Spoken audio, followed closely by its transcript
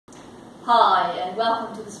Hi, and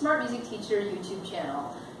welcome to the Smart Music Teacher YouTube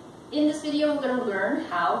channel. In this video, we're going to learn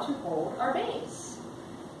how to hold our bass.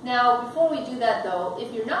 Now, before we do that though,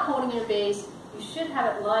 if you're not holding your bass, you should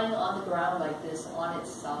have it lying on the ground like this on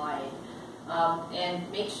its side. And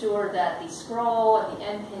make sure that the scroll and the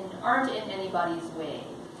end pin aren't in anybody's way.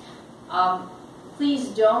 Please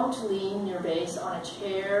don't lean your bass on a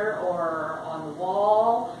chair or on the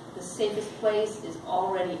wall. The safest place is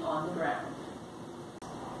already on the ground.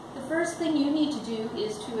 The first thing you need to do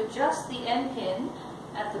is to adjust the end pin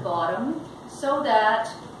at the bottom so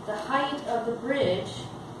that the height of the bridge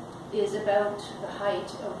is about the height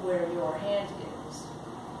of where your hand is,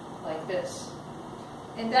 like this.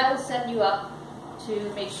 And that will set you up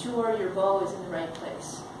to make sure your bow is in the right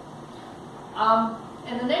place.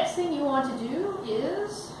 And the next thing you want to do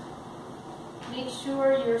is make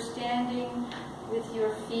sure you're standing with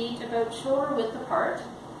your feet about shoulder width apart.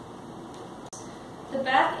 The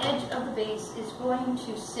back edge of the bass is going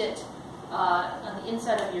to sit on the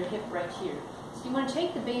inside of your hip right here. So you want to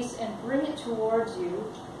take the bass and bring it towards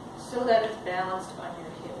you so that it's balanced on your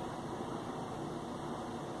hip.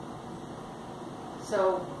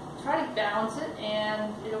 So try to balance it,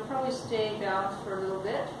 and it'll probably stay balanced for a little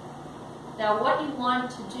bit. Now what you want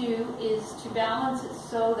to do is to balance it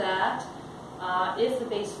so that if the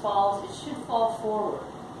bass falls, it should fall forward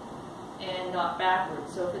and not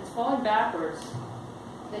backwards. So if it's falling backwards,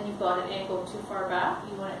 then you've got it angled too far back.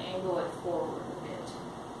 You want to angle it forward a bit.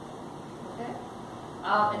 Okay?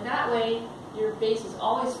 And that way, your bass is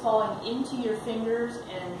always falling into your fingers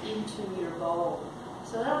and into your bow.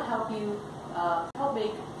 So that'll help you help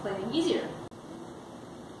make playing easier.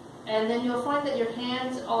 And then you'll find that your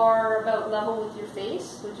hands are about level with your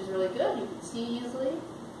face, which is really good. You can see easily.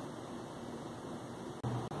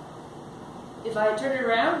 If I turn it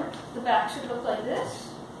around, the back should look like this.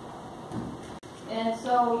 And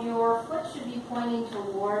so your foot should be pointing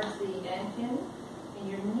towards the end pin, and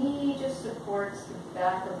your knee just supports the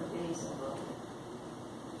back of the bass a little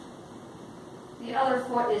bit. The other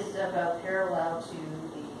foot is about parallel to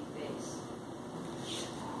the bass.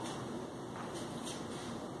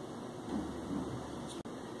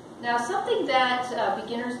 Now something that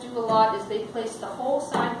beginners do a lot is they place the whole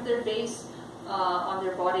side of their bass on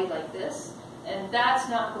their body like this, and that's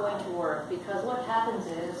not going to work because what happens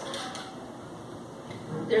is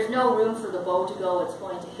there's no room for the bow to go, it's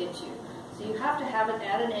going to hit you. So you have to have it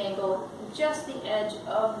at an angle, just the edge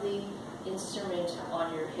of the instrument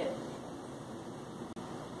on your hip.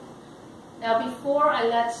 Now before I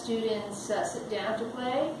let students sit down to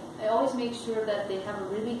play, I always make sure that they have a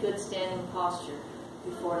really good standing posture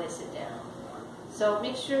before they sit down. So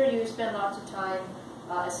make sure you spend lots of time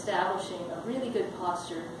establishing a really good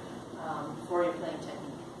posture for your playing technique.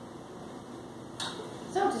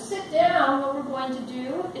 So to sit down, what we're going to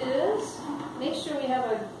do is make sure we have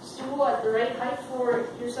a stool at the right height for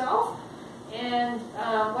yourself. And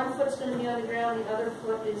one foot's going to be on the ground, the other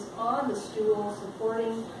foot is on the stool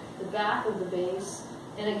supporting the back of the bass.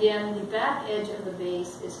 And again, the back edge of the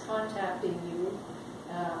bass is contacting you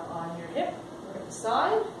on your hip or at the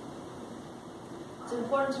side. It's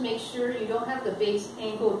important to make sure you don't have the bass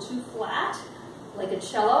angled too flat like a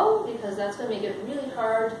cello, because that's going to make it really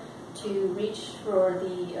hard to reach for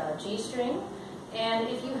the G string. And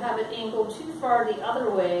if you have it angled too far the other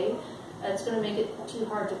way, it's going to make it too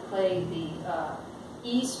hard to play the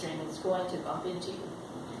E string. It's going to bump into you.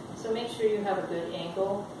 So make sure you have a good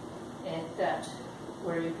angle and that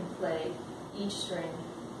where you can play each string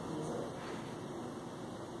easily.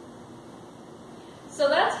 So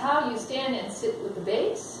that's how you stand and sit with the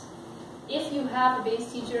bass. If you have a bass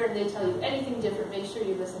teacher and they tell you anything different, make sure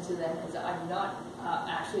you listen to them, because I'm not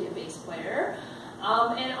actually a bass player.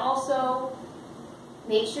 And also,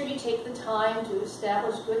 make sure you take the time to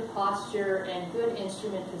establish good posture and good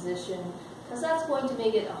instrument position, because that's going to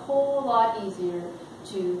make it a whole lot easier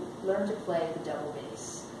to learn to play the double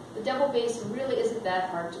bass. The double bass really isn't that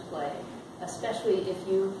hard to play, especially if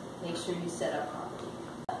you make sure you set up properly.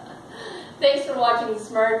 Thanks for watching the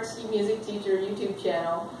Smart Music Teacher YouTube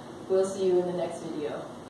channel. We'll see you in the next video.